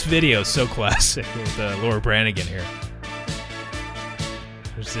video is so classic with Laura Branigan here.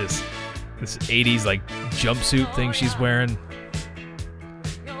 There's this 80s like jumpsuit thing she's wearing,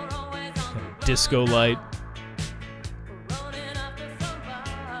 disco light.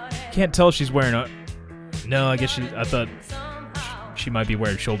 Can't tell if she's wearing no, I guess I thought she might be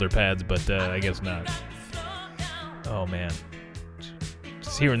wearing shoulder pads, but I guess not. Oh man,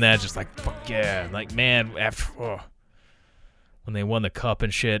 just hearing that, just like, fuck yeah, like, man, when they won the cup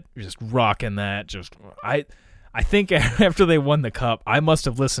and shit, just rocking that. Just I think after they won the cup, I must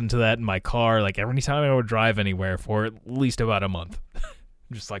have listened to that in my car like every time I would drive anywhere for at least about a month. I'm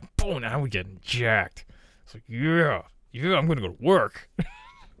just like, boom, now we're getting jacked. It's like, yeah, I'm gonna go to work. I'm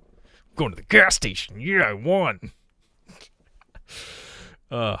going to the gas station. Yeah, I won.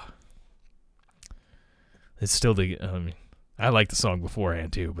 It's still I like the song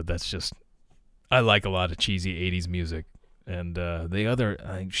beforehand too, but that's just, I like a lot of cheesy 80s music. And I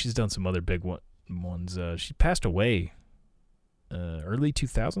think she's done some other big ones. She passed away early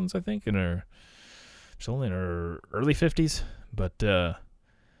 2000s, I think, she's only in her early 50s, but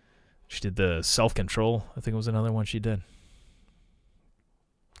she did the Self-Control, I think it was another one she did.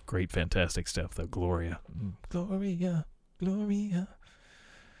 Great, fantastic stuff, though. Gloria. Gloria.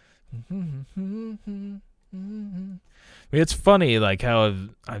 It's funny, like, how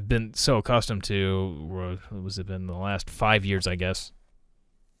I've been so accustomed to, was it been the last 5 years, I guess?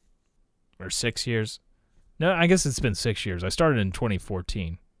 Or 6 years? No, I guess it's been 6 years. I started in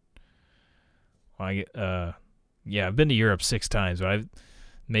 2014. Yeah, I've been to Europe 6 times, but I've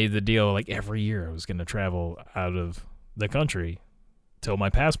made the deal, like, every year I was going to travel out of the country till my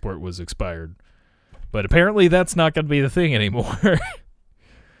passport was expired. But apparently that's not going to be the thing anymore.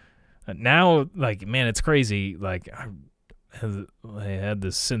 Now, like, man, it's crazy. Like, I had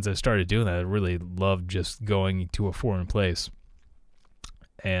this since I started doing that. I really loved just going to a foreign place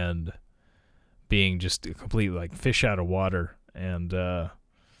and being just a complete, like, fish out of water, and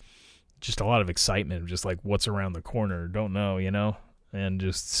just a lot of excitement, just like what's around the corner, don't know, and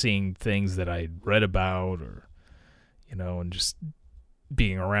just seeing things that I read about, or, and just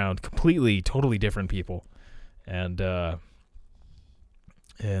being around completely, totally different people. And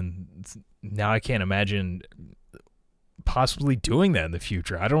now I can't imagine possibly doing that in the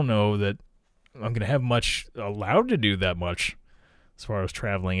future. I don't know that I'm going to have much allowed to do that much. as far as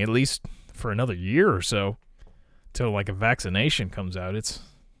traveling, at least for another year or so, till like a vaccination comes out. It's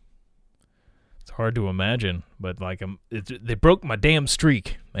hard to imagine, but like they broke my damn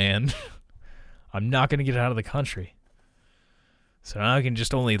streak, man. I'm not gonna get out of the country, so now I can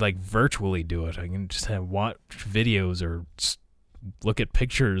just only like virtually do it. I can just watch videos or look at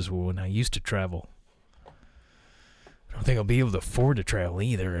pictures when I used to travel. I don't think I'll be able to afford to travel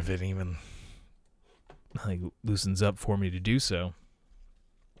either if it even like loosens up for me to do so.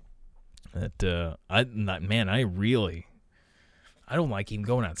 That I don't like even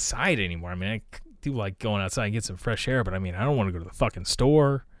going outside anymore. I mean, I do like going outside and get some fresh air, but I mean, I don't want to go to the fucking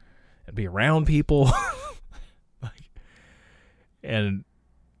store and be around people. And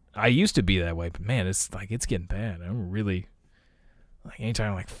I used to be that way, but man, it's getting bad. I'm really like, anytime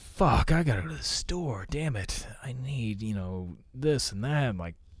I'm like, fuck, I gotta go to the store. Damn it, I need this and that. I'm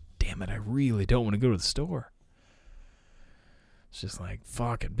like, damn it, I really don't want to go to the store. It's just like,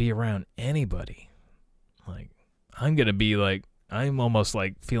 fuck it, be around anybody. Like, I'm gonna be like, I'm almost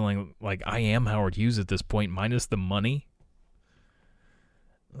like feeling like I am Howard Hughes at this point, minus the money.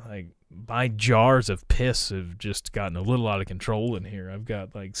 Like, my jars of piss have just gotten a little out of control in here. I've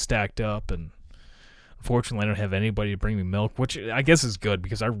got like stacked up, and unfortunately I don't have anybody to bring me milk, which I guess is good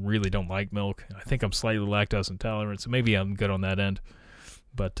because I really don't like milk. I think I'm slightly lactose intolerant, so maybe I'm good on that end.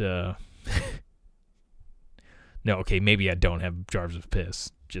 But no, okay, maybe I don't have jars of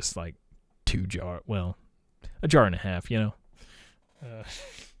piss. Just like a jar and a half,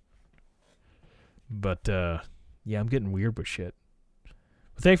 But yeah, I'm getting weird with shit.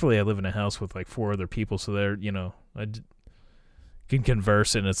 But thankfully, I live in a house with like 4 other people, so they're, I can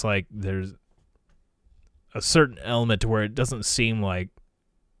converse, and it's like there's a certain element to where it doesn't seem like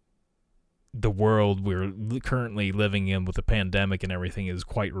the world we're currently living in with the pandemic and everything is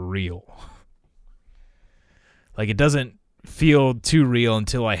quite real. Like, it doesn't feel too real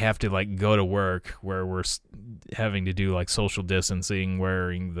until I have to like go to work where we're having to do like social distancing,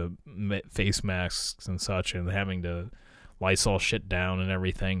 wearing the face masks and such, and having to Lysol shit down and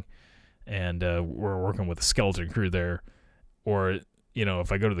everything. And we're working with a skeleton crew there. Or,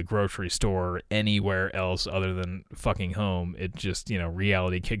 if I go to the grocery store or anywhere else other than fucking home, it just,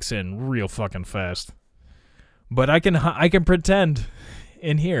 reality kicks in real fucking fast. But I can pretend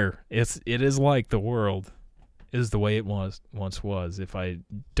in here it is like the world is the way it once was, if I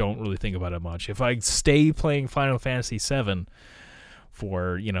don't really think about it much. If I stay playing Final Fantasy VII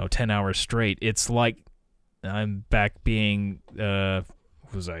for, 10 hours straight, it's like I'm back being, I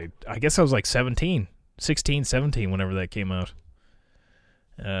guess I was like 16, 17 whenever that came out.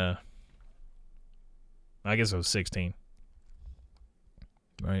 I guess I was 16.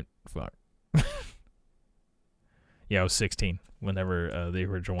 Right? Fuck. Yeah, I was 16 whenever the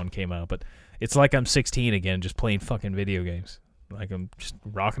original one came out, but it's like I'm 16 again, just playing fucking video games. Like, I'm just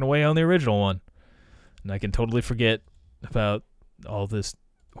rocking away on the original one. And I can totally forget about all this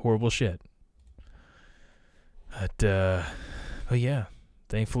horrible shit. But yeah.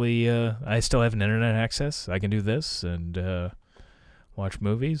 Thankfully, I still have an internet access. I can do this and watch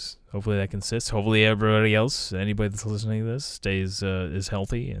movies. Hopefully that consists. Hopefully everybody else, anybody that's listening to this, is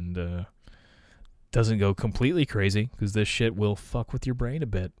healthy and doesn't go completely crazy, because this shit will fuck with your brain a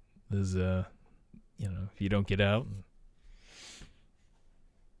bit. Is if you don't get out,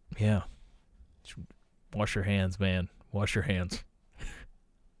 yeah, just wash your hands, man. Wash your hands.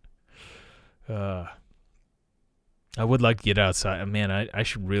 I would like to get outside. Man, I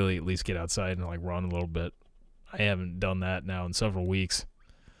should really at least get outside and like run a little bit. I haven't done that now in several weeks.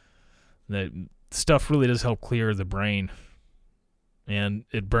 That stuff really does help clear the brain, and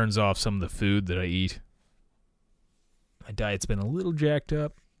it burns off some of the food that I eat. My diet's been a little jacked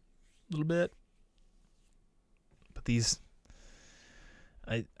up. Little bit, but these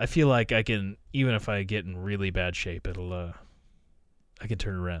I feel like I can, even if I get in really bad shape, I can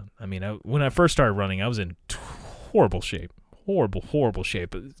turn around. I mean, when I first started running, I was in horrible shape. Horrible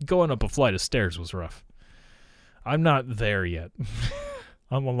shape. Going up a flight of stairs was rough. I'm not there yet.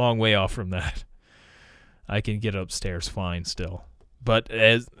 I'm a long way off from that. I can get upstairs fine still. But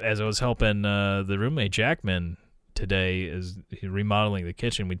as I was helping the roommate Jackman today, is remodeling the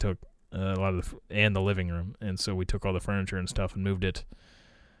kitchen, we took a lot of and the living room, and so we took all the furniture and stuff and moved it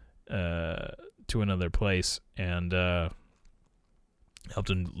to another place, and helped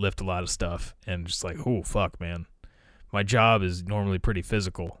him lift a lot of stuff. And just like, oh fuck, man, my job is normally pretty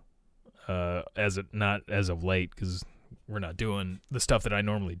physical, not as of late, because we're not doing the stuff that I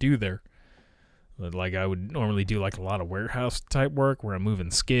normally do there. But like, I would normally do like a lot of warehouse type work where I'm moving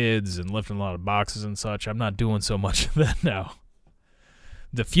skids and lifting a lot of boxes and such. I'm not doing so much of that now.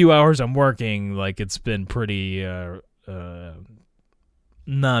 The few hours I'm working, like, it's been pretty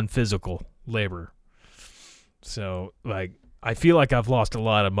non-physical labor. So, like, I feel like I've lost a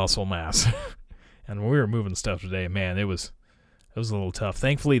lot of muscle mass. And when we were moving stuff today, man, it was a little tough.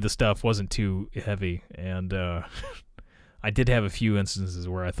 Thankfully, the stuff wasn't too heavy, and I did have a few instances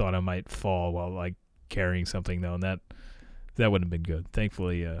where I thought I might fall while, like, carrying something, though, and that wouldn't have been good.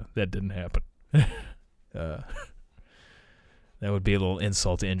 Thankfully, that didn't happen. That would be a little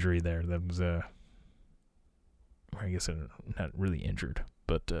insult to injury there. That was, I guess I'm not really injured,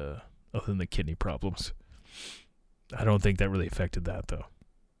 but other than the kidney problems. I don't think that really affected that, though.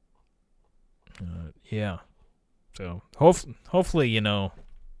 Yeah. So, hopefully, you know,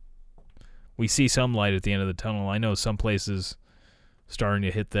 we see some light at the end of the tunnel. I know some places starting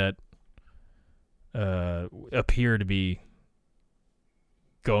to hit that, appear to be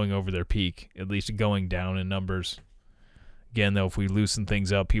going over their peak, at least going down in numbers. Again, though, if we loosen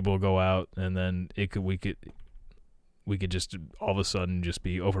things up, people will go out, and then we could just all of a sudden just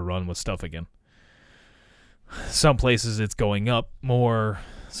be overrun with stuff again. Some places it's going up more.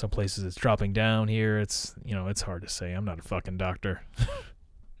 Some places it's dropping down here. It's, you know, it's hard to say. I'm not a fucking doctor.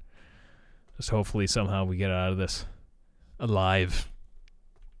 Just hopefully somehow we get out of this alive.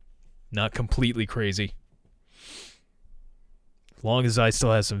 Not completely crazy. As long as I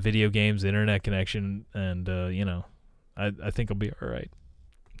still have some video games, internet connection, and, you know, I think I'll be all right.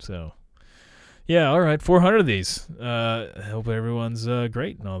 So, yeah, all right, 400 of these. I hope everyone's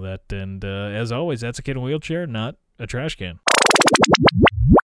great and all that. And as always, that's a kid in a wheelchair, not a trash can.